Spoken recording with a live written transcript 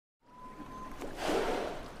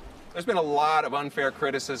There's been a lot of unfair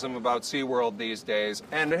criticism about SeaWorld these days,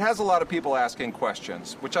 and it has a lot of people asking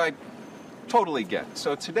questions, which I totally get.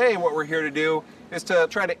 So today what we're here to do is to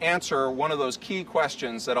try to answer one of those key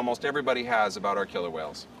questions that almost everybody has about our killer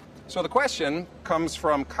whales. So the question comes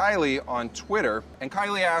from Kylie on Twitter, and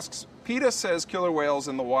Kylie asks, PETA says killer whales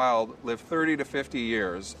in the wild live 30 to 50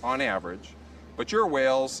 years on average, but your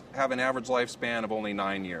whales have an average lifespan of only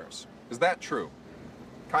 9 years. Is that true?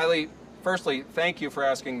 Kylie, firstly, thank you for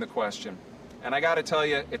asking the question. And I gotta tell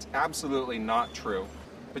you, it's absolutely not true.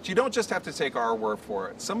 But you don't just have to take our word for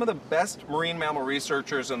it. Some of the best marine mammal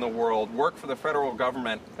researchers in the world work for the federal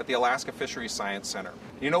government at the Alaska Fisheries Science Center.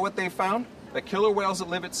 You know what they found? That killer whales that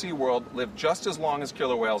live at SeaWorld live just as long as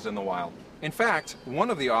killer whales in the wild. In fact, one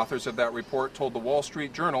of the authors of that report told the Wall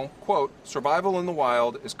Street Journal, quote, survival in the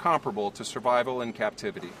wild is comparable to survival in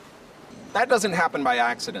captivity. That doesn't happen by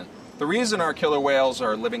accident. The reason our killer whales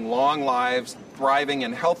are living long lives, thriving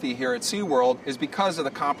and healthy here at SeaWorld is because of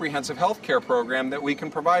the comprehensive health care program that we can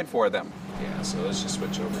provide for them. Yeah, so let's just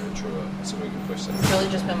switch over to Trua so we can push that. We've really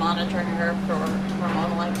just been monitoring her for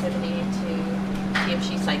hormonal activity to see if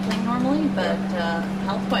she's cycling normally, but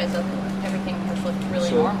health-wise, everything has looked really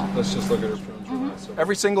normal. Let's just look at her from Trua. So.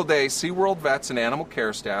 Every single day, SeaWorld vets and animal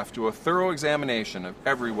care staff do a thorough examination of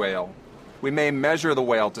every whale. We may measure the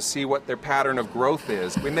whale to see what their pattern of growth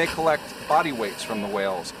is. We may collect body weights from the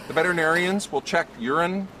whales. The veterinarians will check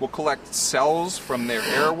urine, will collect cells from their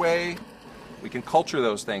airway. We can culture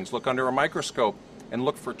those things, look under a microscope, and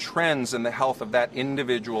look for trends in the health of that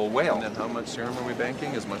individual whale. And then how much serum are we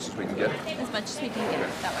banking? As much as we can get? As much as we can get.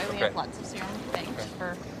 That way we have lots of serum banked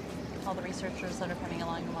for all the researchers that are coming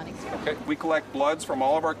along and wanting serum. Okay, we collect bloods from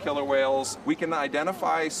all of our killer whales. We can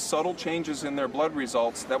identify subtle changes in their blood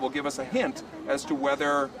results that will give us a hint as to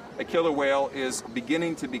whether a killer whale is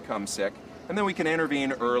beginning to become sick. And then we can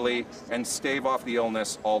intervene early and stave off the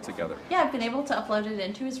illness altogether. Yeah, I've been able to upload it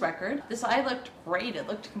into his record. This eye looked great. It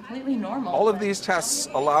looked completely normal. All of these tests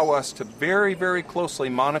allow us to very, very closely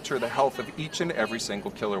monitor the health of each and every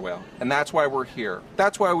single killer whale. And that's why we're here.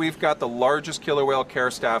 That's why we've got the largest killer whale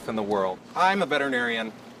care staff in the world. I'm a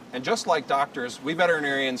veterinarian, and just like doctors, we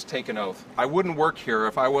veterinarians take an oath. I wouldn't work here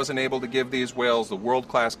if I wasn't able to give these whales the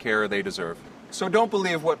world-class care they deserve. So don't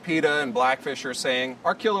believe what PETA and Blackfish are saying.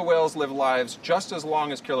 Our killer whales live lives just as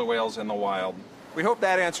long as killer whales in the wild. We hope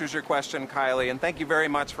that answers your question, Kylie, and thank you very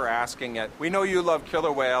much for asking it. We know you love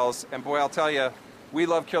killer whales, and boy, I'll tell you, we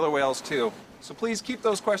love killer whales too. So please keep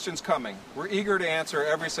those questions coming. We're eager to answer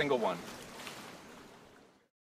every single one.